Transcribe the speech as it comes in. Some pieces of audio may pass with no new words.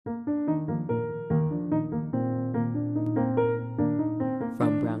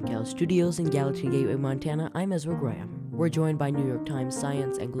From Brown Cow Studios in Gallatin Gateway, Montana, I'm Ezra Graham. We're joined by New York Times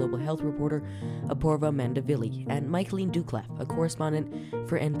science and global health reporter Apoorva Mandavilli and Michaeline Doucleff, a correspondent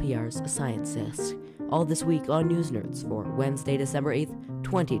for NPR's Science Desk. All this week on News Nerds for Wednesday, December 8th,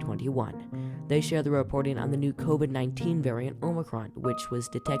 2021. They share the reporting on the new COVID-19 variant Omicron, which was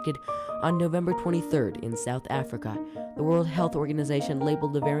detected on November 23rd in South Africa. The World Health Organization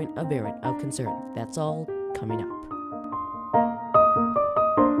labeled the variant a variant of concern. That's all coming up.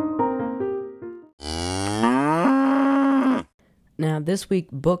 Now, this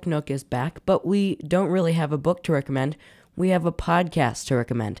week, Book Nook is back, but we don't really have a book to recommend. We have a podcast to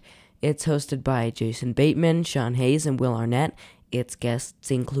recommend. It's hosted by Jason Bateman, Sean Hayes, and Will Arnett. Its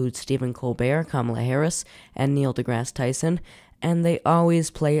guests include Stephen Colbert, Kamala Harris, and Neil deGrasse Tyson, and they always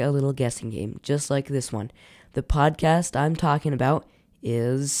play a little guessing game, just like this one. The podcast I'm talking about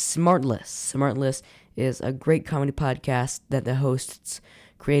is Smartless. Smartless is a great comedy podcast that the hosts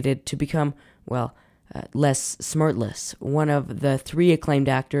created to become, less smartless. One of the three acclaimed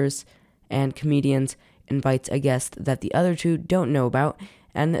actors and comedians invites a guest that the other two don't know about,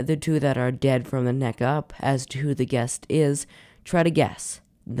 and the two that are dead from the neck up as to who the guest is try to guess.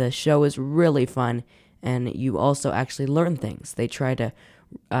 The show is really fun, and you also actually learn things. They try to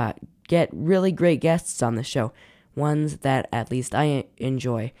get really great guests on the show, ones that at least I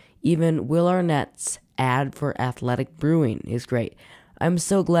enjoy. Even Will Arnett's ad for Athletic Brewing is great. I'm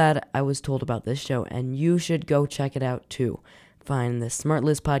so glad I was told about this show, and you should go check it out too. Find the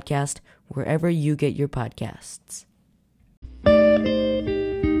Smartless podcast wherever you get your podcasts.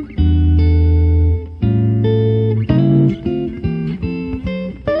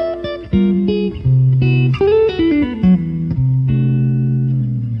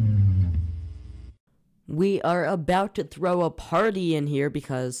 We are about to throw a party in here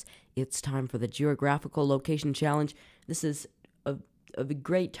because it's time for the Geographical Location Challenge. This is a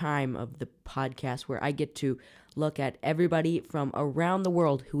great time of the podcast where I get to look at everybody from around the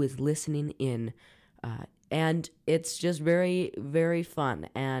world who is listening in. And it's just very, very fun.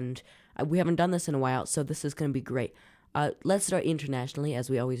 And we haven't done this in a while, so this is going to be great. Let's start internationally, as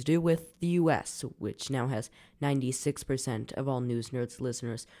we always do, with the U.S., which now has 96% of all News Nerds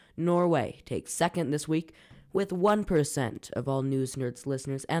listeners. Norway takes second this week with 1% of all News Nerds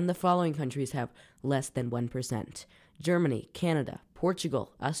listeners, and the following countries have less than 1%. Germany, Canada,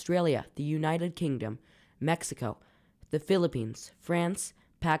 Portugal, Australia, the United Kingdom, Mexico, the Philippines, France,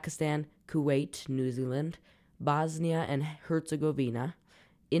 Pakistan, Kuwait, New Zealand, Bosnia and Herzegovina,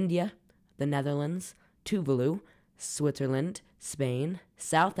 India, the Netherlands, Tuvalu, Switzerland, Spain,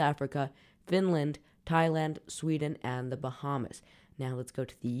 South Africa, Finland, Thailand, Sweden, and the Bahamas. Now let's go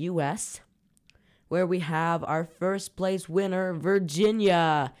to the U.S., where we have our first place winner,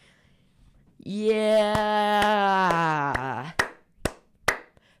 Virginia. Yeah!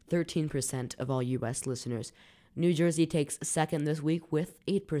 13% of all U.S. listeners. New Jersey takes second this week with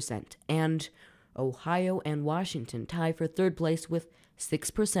 8%, and Ohio and Washington tie for third place with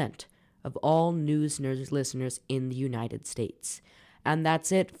 6% of all News Nerds listeners in the United States. And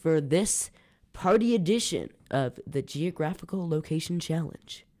that's it for this party edition of the Geographical Location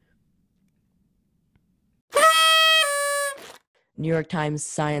Challenge. New York Times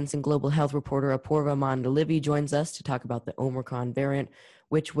science and global health reporter Apoorva Mandavilli joins us to talk about the Omicron variant,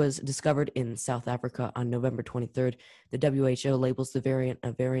 which was discovered in South Africa on November 23rd. The WHO labels the variant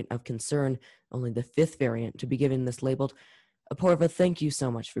a variant of concern, only the fifth variant to be given this labeled. Apoorva, thank you so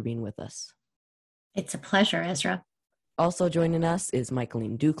much for being with us. It's a pleasure, Ezra. Also joining us is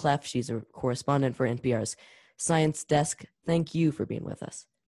Michaeline Doucleff. She's a correspondent for NPR's Science Desk. Thank you for being with us.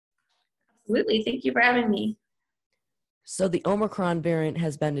 Absolutely. Thank you for having me. So the Omicron variant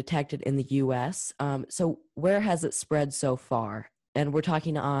has been detected in the U.S. So where has it spread so far? And we're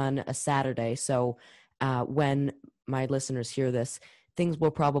talking on a Saturday, so when my listeners hear this, things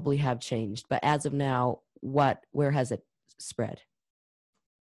will probably have changed. But as of now, where has it spread?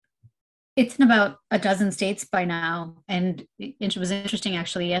 It's in about a dozen states by now. And it was interesting,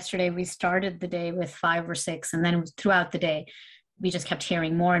 actually. Yesterday, we started the day with 5 or 6, and then throughout the day, we just kept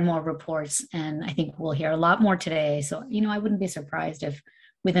hearing more and more reports. And I think we'll hear a lot more today. So, I wouldn't be surprised if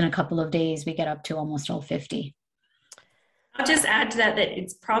within a couple of days, we get up to almost all 50. I'll just add to that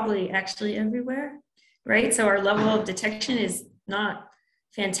it's probably actually everywhere, right? So our level of detection is not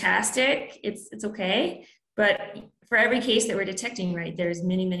fantastic. It's okay. But for every case that we're detecting, right, there's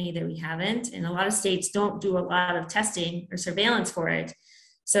many, many that we haven't. And a lot of states don't do a lot of testing or surveillance for it.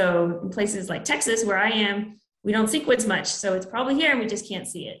 So in places like Texas, where I am, we don't sequence much. So it's probably here and we just can't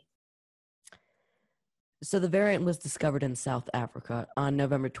see it. So the variant was discovered in South Africa on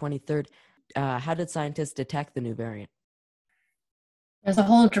November 23rd. How did scientists detect the new variant? There's a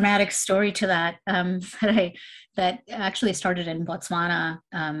whole dramatic story to that that actually started in Botswana,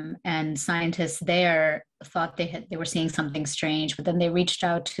 and scientists there thought they were seeing something strange, but then they reached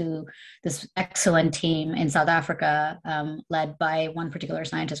out to this excellent team in South Africa, led by one particular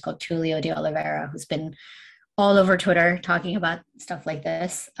scientist called Tulio de Oliveira, who's been all over Twitter talking about stuff like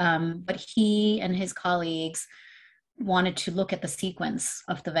this. But he and his colleagues wanted to look at the sequence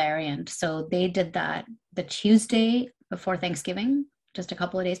of the variant, so they did that the Tuesday before Thanksgiving, just a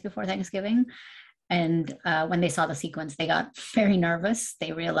couple of days before Thanksgiving. And when they saw the sequence, they got very nervous.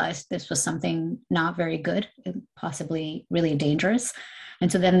 They realized this was something not very good, possibly really dangerous.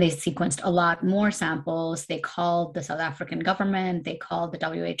 And so then they sequenced a lot more samples. They called the South African government, they called the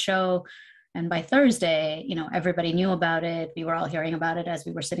WHO. And by Thursday, everybody knew about it. We were all hearing about it as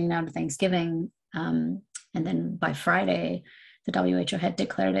we were sitting down to Thanksgiving. And then by Friday, the WHO had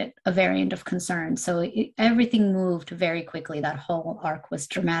declared it a variant of concern. So everything moved very quickly. That whole arc was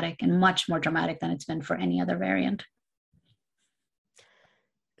dramatic, and much more dramatic than it's been for any other variant.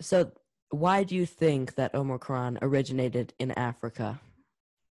 So why do you think that Omicron originated in Africa?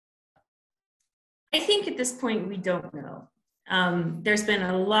 I think at this point we don't know. There's been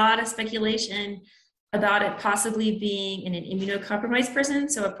a lot of speculation about it possibly being in an immunocompromised person,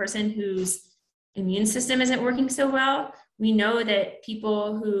 so a person whose immune system isn't working so well. We know that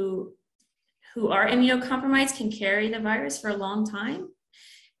people who are immunocompromised can carry the virus for a long time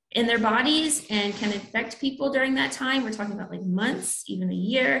in their bodies and can infect people during that time. We're talking about like months, even a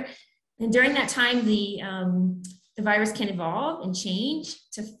year. And during that time, the virus can evolve and change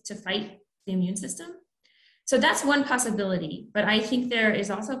to fight the immune system. So that's one possibility. But I think there is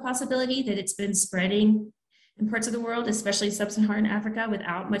also a possibility that it's been spreading in parts of the world, especially sub-Saharan Africa,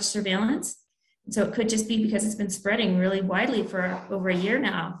 without much surveillance. So it could just be because it's been spreading really widely for over a year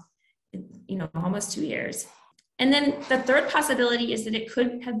now, almost 2 years. And then the third possibility is that it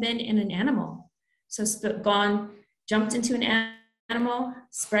could have been in an animal. So jumped into an animal,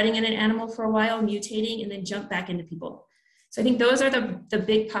 spreading in an animal for a while, mutating, and then jump back into people. So I think those are the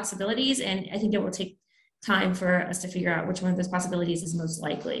big possibilities. And I think it will take time for us to figure out which one of those possibilities is most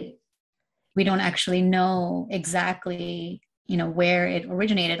likely. We don't actually know exactly where it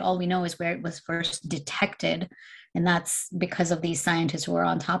originated. All we know is where it was first detected. And that's because of these scientists who are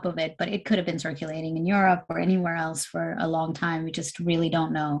on top of it. But it could have been circulating in Europe or anywhere else for a long time. We just really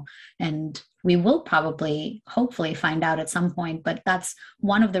don't know. And we will probably, hopefully, find out at some point. But that's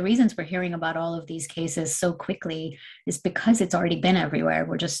one of the reasons we're hearing about all of these cases so quickly, is because it's already been everywhere.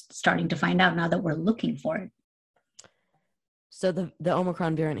 We're just starting to find out now that we're looking for it. So the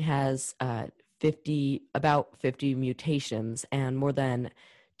Omicron variant has about 50 mutations, and more than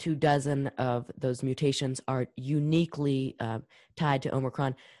 24 of those mutations are uniquely tied to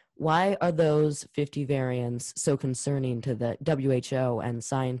Omicron. Why are those 50 variants so concerning to the WHO and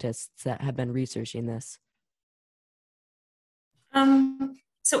scientists that have been researching this?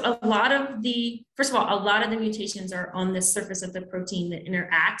 So a lot of the mutations are on the surface of the protein that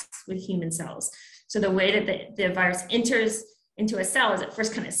interacts with human cells. So the way that the virus enters into a cell is it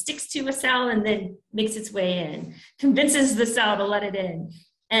first kind of sticks to a cell and then makes its way in, convinces the cell to let it in.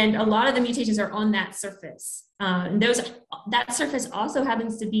 And a lot of the mutations are on that surface. And that surface also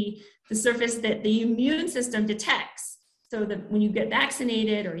happens to be the surface that the immune system detects. So that when you get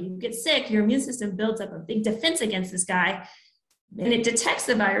vaccinated or you get sick, your immune system builds up a big defense against this guy, and it detects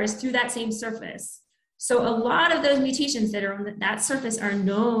the virus through that same surface. So a lot of those mutations that are on that surface are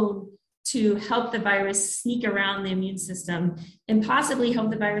known to help the virus sneak around the immune system and possibly help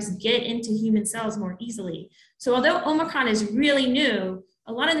the virus get into human cells more easily. So although Omicron is really new,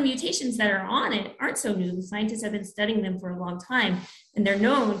 a lot of the mutations that are on it aren't so new. The scientists have been studying them for a long time, and they're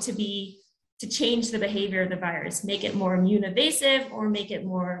known to change the behavior of the virus, make it more immune evasive or make it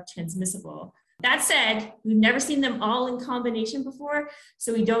more transmissible. That said, we've never seen them all in combination before,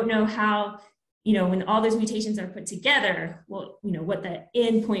 so we don't know how, when all those mutations are put together, what the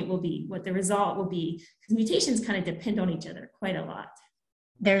end point will be, what the result will be, because mutations kind of depend on each other quite a lot.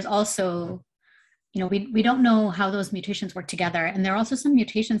 There's also, we don't know how those mutations work together. And there are also some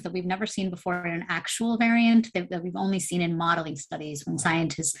mutations that we've never seen before in an actual variant that we've only seen in modeling studies, when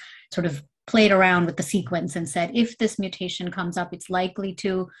scientists sort of played around with the sequence and said, if this mutation comes up, it's likely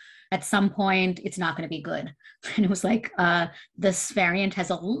to, at some point, it's not going to be good. And it was like, this variant has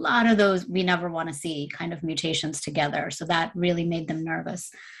a lot of those we never want to see kind of mutations together. So that really made them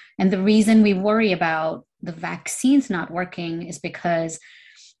nervous. And the reason we worry about the vaccines not working is because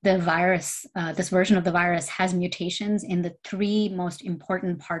the virus, this version of the virus, has mutations in the three most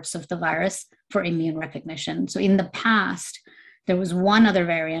important parts of the virus for immune recognition. So in the past, there was one other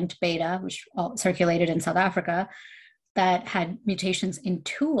variant, beta, which circulated in South Africa, that had mutations in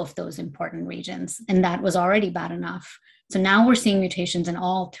 2 of those important regions, and that was already bad enough. So now we're seeing mutations in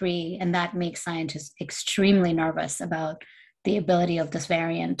all 3, and that makes scientists extremely nervous about the ability of this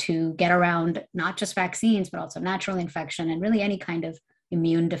variant to get around not just vaccines, but also natural infection and really any kind of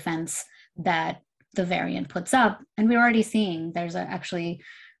immune defense that the variant puts up. And we're already seeing there's actually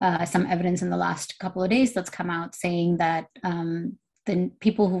some evidence in the last couple of days that's come out saying that the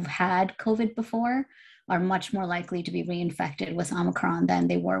people who've had COVID before are much more likely to be reinfected with Omicron than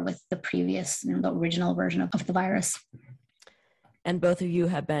they were with the previous, the original version of the virus. And both of you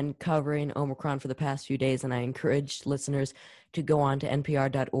have been covering Omicron for the past few days, and I encourage listeners to go on to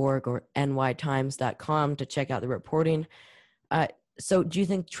npr.org or nytimes.com to check out the reporting. So do you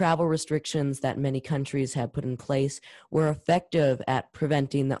think travel restrictions that many countries have put in place were effective at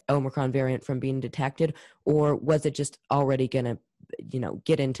preventing the Omicron variant from being detected, or was it just already going to,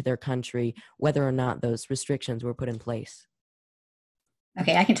 get into their country whether or not those restrictions were put in place?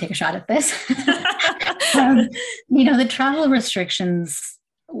 Okay, I can take a shot at this. The travel restrictions,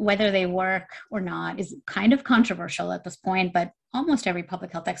 whether they work or not, is kind of controversial at this point, but almost every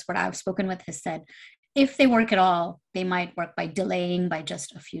public health expert I've spoken with has said, if they work at all, they might work by delaying by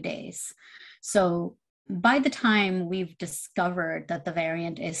just a few days. So by the time we've discovered that the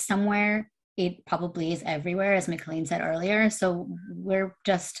variant is somewhere, it probably is everywhere, as McLean said earlier. So we're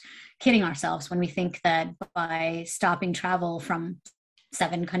just kidding ourselves when we think that by stopping travel from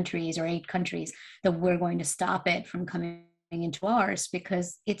 7 countries or 8 countries, that we're going to stop it from coming into ours,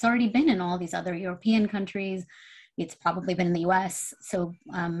 because it's already been in all these other European countries. It's probably been in the US. So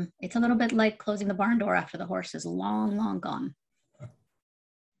it's a little bit like closing the barn door after the horse is long, long gone.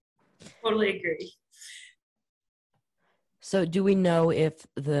 Totally agree. So do we know if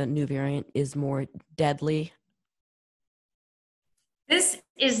the new variant is more deadly? This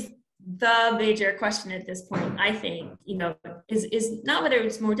is the major question at this point, I think, is not whether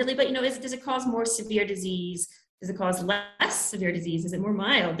it's more deadly, but, does it cause more severe disease? Does it cause less severe disease? Is it more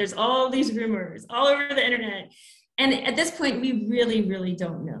mild? There's all these rumors all over the internet. And at this point, we really, really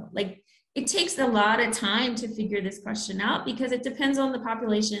don't know. Like, it takes a lot of time to figure this question out because it depends on the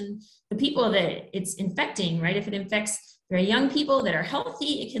population, the people that it's infecting, right? If it infects very young people that are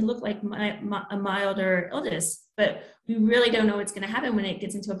healthy, it can look like a milder illness, but we really don't know what's going to happen when it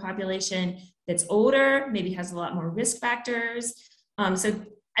gets into a population that's older, maybe has a lot more risk factors. So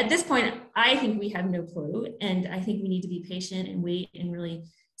at this point, I think we have no clue, and I think we need to be patient and wait and really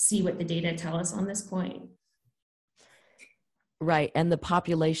see what the data tell us on this point. Right, and the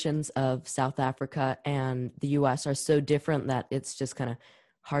populations of South Africa and the U.S. are so different that it's just kind of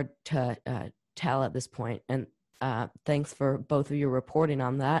hard to tell at this point. And thanks for both of you reporting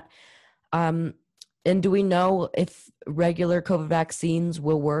on that. And do we know if regular COVID vaccines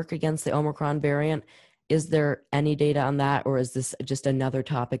will work against the Omicron variant? Is there any data on that, or is this just another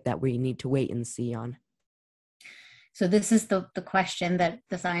topic that we need to wait and see on? So this is the question that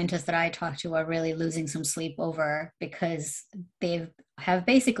the scientists that I talk to are really losing some sleep over, because they have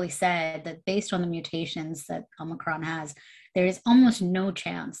basically said that based on the mutations that Omicron has, there is almost no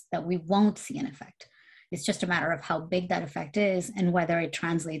chance that we won't see an effect. It's just a matter of how big that effect is and whether it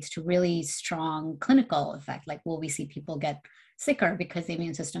translates to really strong clinical effect. Like, will we see people get sicker because the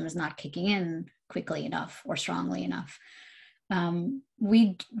immune system is not kicking in quickly enough or strongly enough?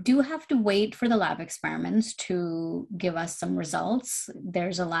 We do have to wait for the lab experiments to give us some results.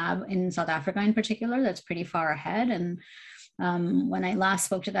 There's a lab in South Africa in particular that's pretty far ahead. And when I last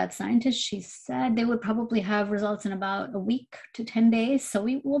spoke to that scientist, she said they would probably have results in about a week to 10 days. So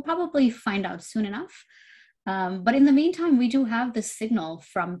we will probably find out soon enough. But in the meantime, we do have this signal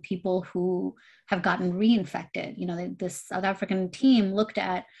from people who have gotten reinfected. This South African team looked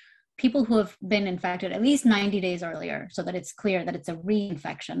at people who have been infected at least 90 days earlier, so that it's clear that it's a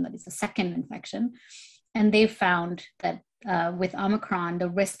reinfection, that it's a second infection. And they've found that with Omicron, the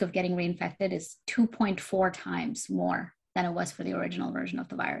risk of getting reinfected is 2.4 times more than it was for the original version of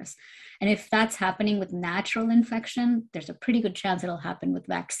the virus. And if that's happening with natural infection, there's a pretty good chance it'll happen with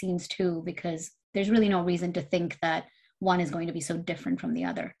vaccines too, because there's really no reason to think that one is going to be so different from the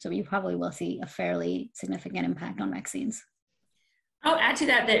other. So you probably will see a fairly significant impact on vaccines. I'll add to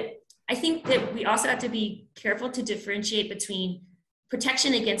that I think that we also have to be careful to differentiate between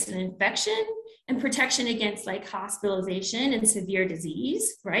protection against an infection and protection against like hospitalization and severe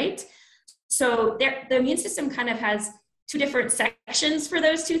disease, right? So the immune system kind of has 2 different sections for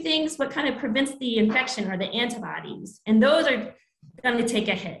those 2 things. What kind of prevents the infection are the antibodies, and those are going to take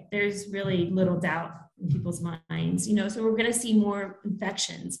a hit. There's really little doubt in people's minds, so we're going to see more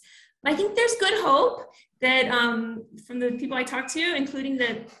infections. But I think there's good hope that from the people I talked to, including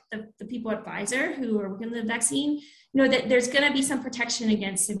the people at Pfizer who are working on the vaccine, that there's going to be some protection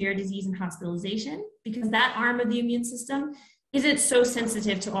against severe disease and hospitalization because that arm of the immune system isn't so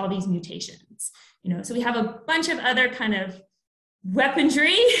sensitive to all these mutations. So we have a bunch of other kind of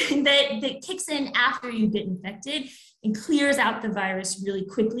weaponry that kicks in after you get infected and clears out the virus really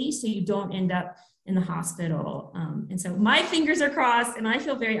quickly so you don't end up in the hospital. And so my fingers are crossed, and I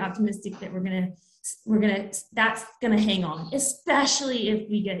feel very optimistic that that's gonna hang on, especially if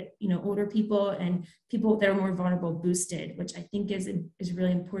we get older people and people that are more vulnerable boosted, which I think is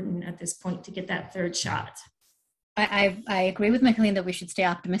really important at this point to get that third shot. I agree with Micheline that we should stay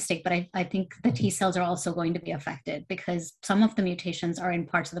optimistic, but I think the T cells are also going to be affected because some of the mutations are in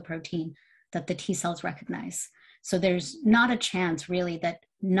parts of the protein that the T cells recognize. So there's not a chance really that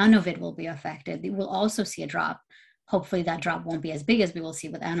none of it will be affected. We'll also see a drop. Hopefully that drop won't be as big as we will see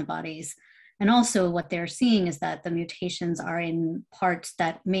with antibodies. And also what they're seeing is that the mutations are in parts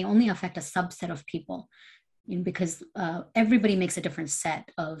that may only affect a subset of people. Because everybody makes a different set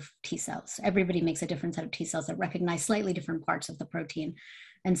of T cells. Everybody makes a different set of T cells that recognize slightly different parts of the protein.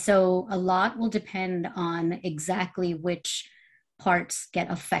 And so a lot will depend on exactly which parts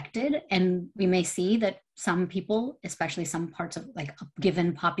get affected. And we may see that some people, especially some parts of like a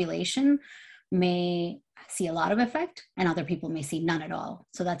given population, may see a lot of effect and other people may see none at all.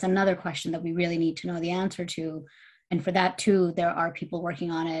 So that's another question that we really need to know the answer to. And for that too, there are people working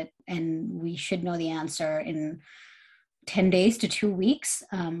on it, and we should know the answer in 10 days to 2 weeks.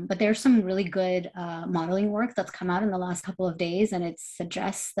 But there's some really good modeling work that's come out in the last couple of days, and it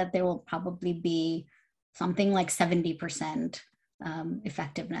suggests that there will probably be something like 70%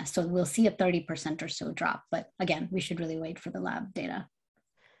 effectiveness. So we'll see a 30% or so drop. But again, we should really wait for the lab data.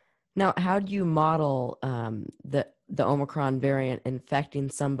 Now, how do you model the Omicron variant infecting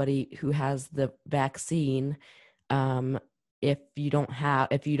somebody who has the vaccine? If you don't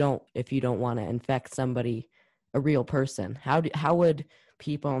want to infect somebody, a real person, how would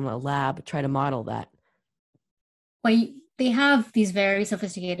people in the lab try to model that? Well, they have these very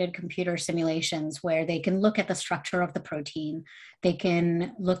sophisticated computer simulations where they can look at the structure of the protein. They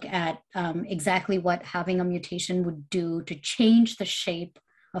can look at exactly what having a mutation would do to change the shape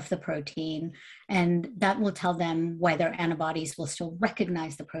of the protein. And that will tell them whether antibodies will still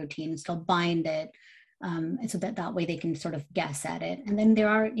recognize the protein, still bind it. And so that way they can sort of guess at it. And then there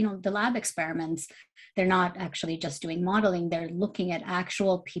are, the lab experiments, they're not actually just doing modeling, they're looking at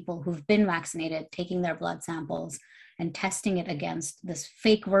actual people who've been vaccinated, taking their blood samples and testing it against this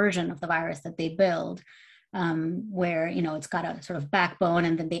fake version of the virus that they build, where, it's got a sort of backbone,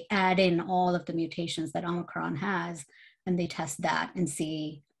 and then they add in all of the mutations that Omicron has, and they test that and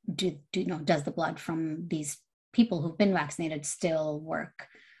see, does the blood from these people who've been vaccinated still work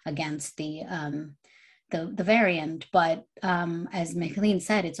against the variant. But as Micheline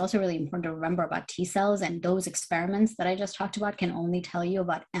said, it's also really important to remember about T cells, and those experiments that I just talked about can only tell you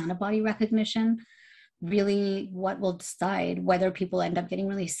about antibody recognition. Really, what will decide whether people end up getting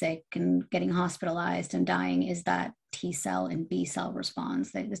really sick and getting hospitalized and dying is that T cell and B cell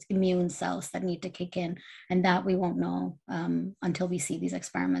response, there's immune cells that need to kick in, and that we won't know until we see these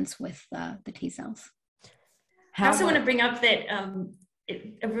experiments with the T cells. I also want to bring up that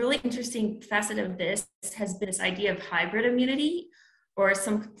a really interesting facet of this has been this idea of hybrid immunity, or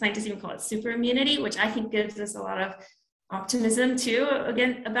some scientists even call it super immunity, which I think gives us a lot of optimism too,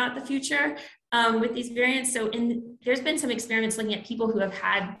 again, about the future with these variants. So there's been some experiments looking at people who have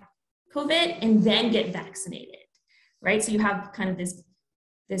had COVID and then get vaccinated, right? So you have kind of this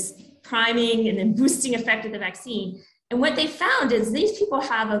priming and then boosting effect of the vaccine. And what they found is these people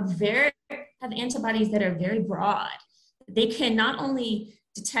have antibodies that are very broad. They can not only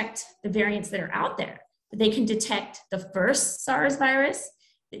detect the variants that are out there, but they can detect the first SARS virus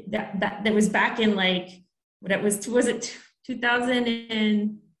that was back in was it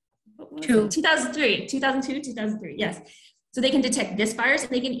 2003, 2002, yes. So they can detect this virus,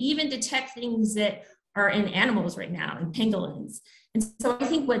 and they can even detect things that are in animals right now, in pangolins. And so I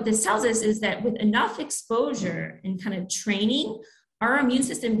think what this tells us is that with enough exposure and kind of training, our immune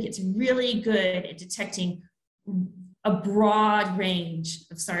system gets really good at detecting a broad range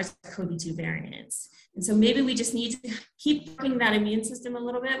of SARS-CoV-2 variants. And so maybe we just need to keep working that immune system a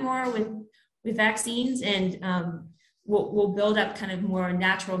little bit more with vaccines, and we'll build up kind of more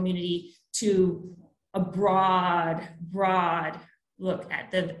natural immunity to a broad look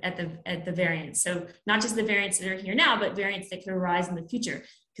at the variants. So not just the variants that are here now, but variants that could arise in the future,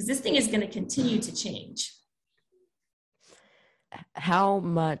 because this thing is going to continue to change. How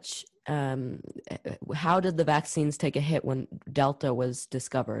did the vaccines take a hit when Delta was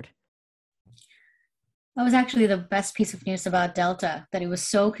discovered? That was actually the best piece of news about Delta, that it was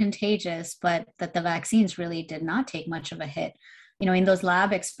so contagious, but that the vaccines really did not take much of a hit. In those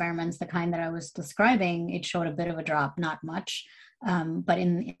lab experiments, the kind that I was describing, it showed a bit of a drop, not much. But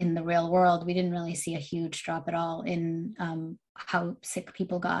in the real world, we didn't really see a huge drop at all in how sick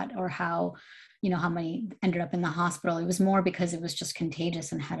people got, or how many ended up in the hospital. It was more because it was just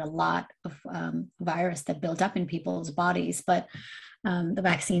contagious and had a lot of virus that built up in people's bodies. But the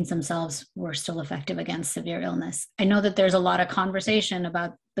vaccines themselves were still effective against severe illness. I know that there's a lot of conversation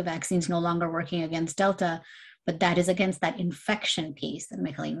about the vaccines no longer working against Delta, but that is against that infection piece that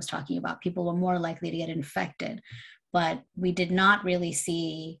Micheline was talking about. People were more likely to get infected, but we did not really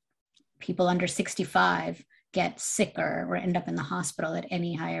see people under 65 get sicker or end up in the hospital at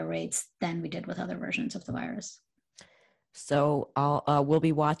any higher rates than we did with other versions of the virus. So we'll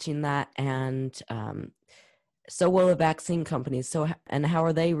be watching that, and so will the vaccine companies. So, and how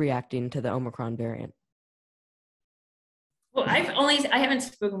are they reacting to the Omicron variant? Well, I haven't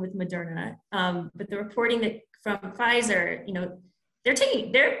spoken with Moderna, but the reporting that from Pfizer, they're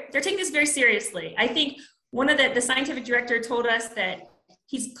taking this very seriously. I think one of the scientific director told us that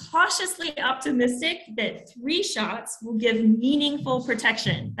he's cautiously optimistic that 3 shots will give meaningful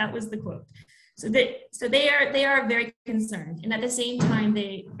protection. That was the quote. So they are very concerned, and at the same time,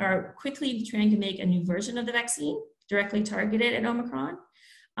 they are quickly trying to make a new version of the vaccine directly targeted at Omicron.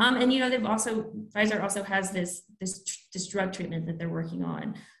 And Pfizer also has this drug treatment that they're working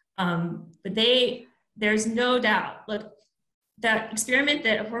on. But there's no doubt. Look, that experiment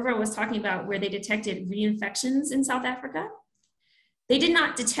that Apoorva was talking about, where they detected reinfections in South Africa, they did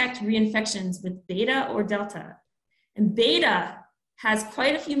not detect reinfections with Beta or Delta, and Beta has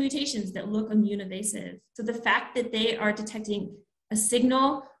quite a few mutations that look immune evasive. So the fact that they are detecting a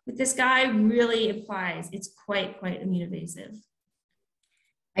signal with this guy really implies it's quite immune evasive.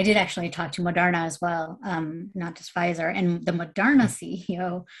 I did actually talk to Moderna as well, not just Pfizer. And the Moderna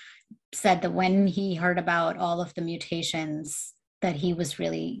CEO said that when he heard about all of the mutations, that he was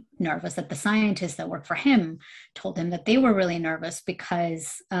really nervous, that the scientists that work for him told him that they were really nervous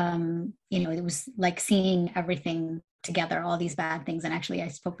because, it was like seeing everything together, all these bad things. And actually, I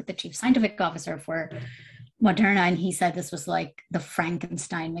spoke with the chief scientific officer for Moderna, and he said this was like the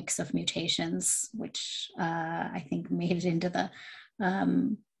Frankenstein mix of mutations, which I think made it into the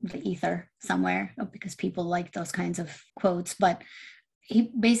ether somewhere, because people like those kinds of quotes. But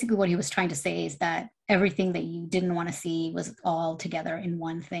what he was trying to say is that everything that you didn't want to see was all together in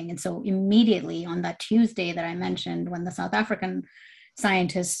one thing. And so immediately on that Tuesday that I mentioned, when the South African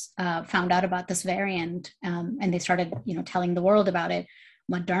scientists found out about this variant, and they started, telling the world about it,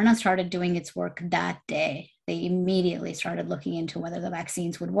 Moderna started doing its work that day. They immediately started looking into whether the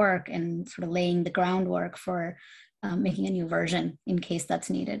vaccines would work and sort of laying the groundwork for making a new version in case that's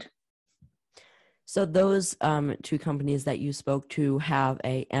needed. So those 2 companies that you spoke to have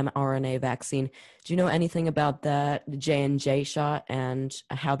a mRNA vaccine. Do you know anything about the J&J shot and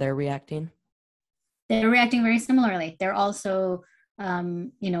how they're reacting? They're reacting very similarly. They're also,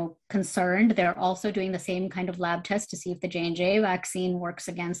 concerned. They're also doing the same kind of lab test to see if the J&J vaccine works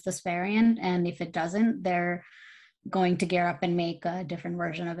against this variant. And if it doesn't, they're going to gear up and make a different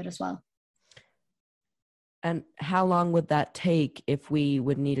version of it as well. And how long would that take if we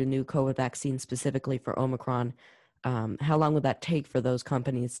would need a new COVID vaccine specifically for Omicron? How long would that take for those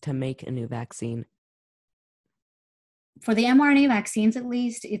companies to make a new vaccine? For the mRNA vaccines, at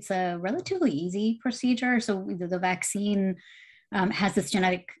least, it's a relatively easy procedure. So the vaccine has this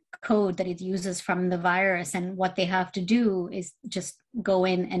genetic code that it uses from the virus, and what they have to do is just go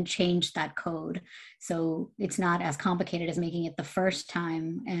in and change that code. So it's not as complicated as making it the first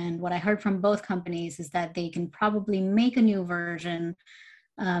time. And what I heard from both companies is that they can probably make a new version,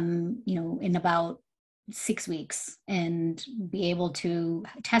 in about 6 weeks, and be able to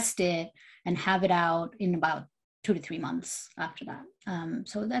test it and have it out in about 2 to 3 months after that.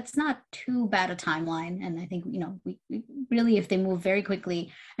 So that's not too bad a timeline. And I think, we really, if they move very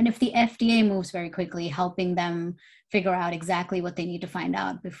quickly, and if the FDA moves very quickly, helping them figure out exactly what they need to find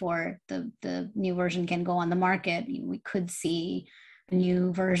out before the new version can go on the market, we could see a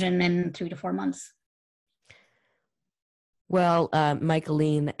new version in 3 to 4 months. Well,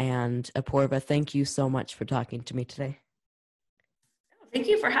 Micheline and Apoorva, thank you so much for talking to me today. Thank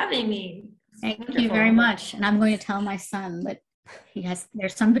you for having me. Thank you very much. And I'm going to tell my son that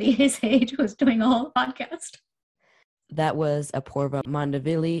there's somebody his age who's doing a whole podcast. That was Apoorva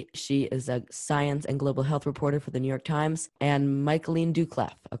Mandavilli. She is a science and global health reporter for the New York Times, and Micheline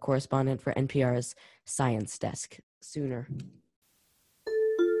Doucleff, a correspondent for NPR's Science Desk. Sooner.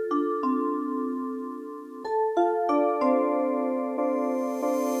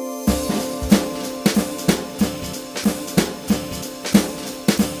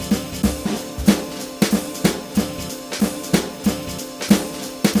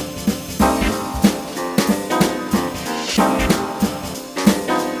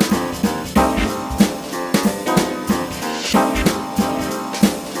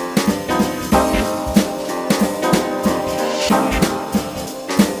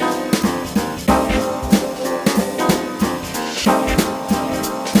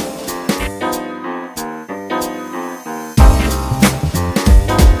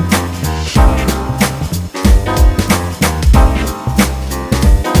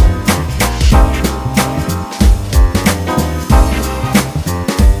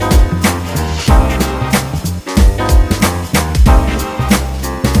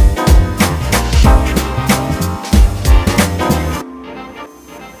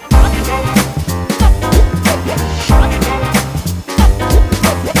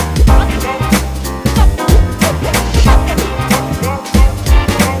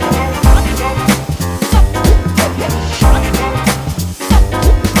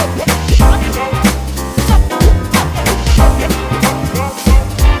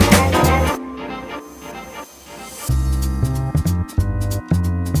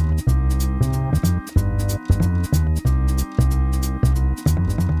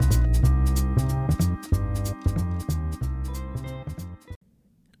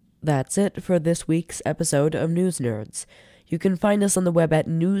 That's it for this week's episode of News Nerds. You can find us on the web at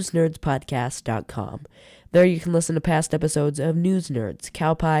newsnerdspodcast.com. There you can listen to past episodes of News Nerds,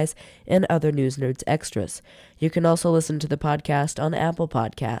 Cow Pies, and other News Nerds extras. You can also listen to the podcast on Apple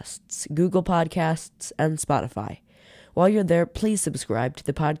Podcasts, Google Podcasts, and Spotify. While you're there, please subscribe to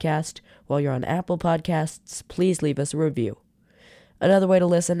the podcast. While you're on Apple Podcasts, please leave us a review. Another way to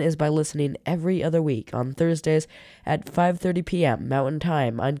listen is by listening every other week on Thursdays at 5:30 p.m. Mountain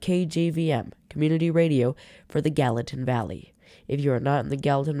Time on KGVM, Community Radio for the Gallatin Valley. If you are not in the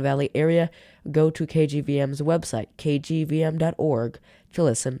Gallatin Valley area, go to KGVM's website, kgvm.org, to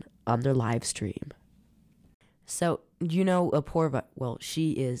listen on their live stream. So, Apoorva, well,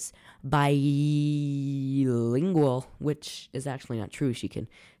 she is bilingual, which is actually not true. She can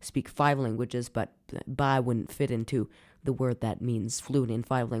speak 5 languages, but bi wouldn't fit into the word that means fluent in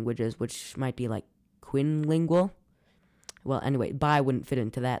 5 languages, which might be like quinlingual. Well, anyway, bi wouldn't fit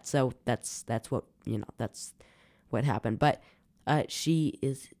into that, so that's what, that's what happened. But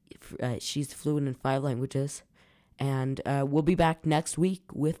she's fluent in 5 languages, and we'll be back next week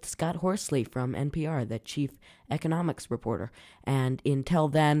with Scott Horsley from NPR, the chief economics reporter. And until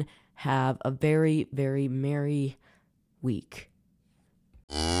then, have a very, very merry week.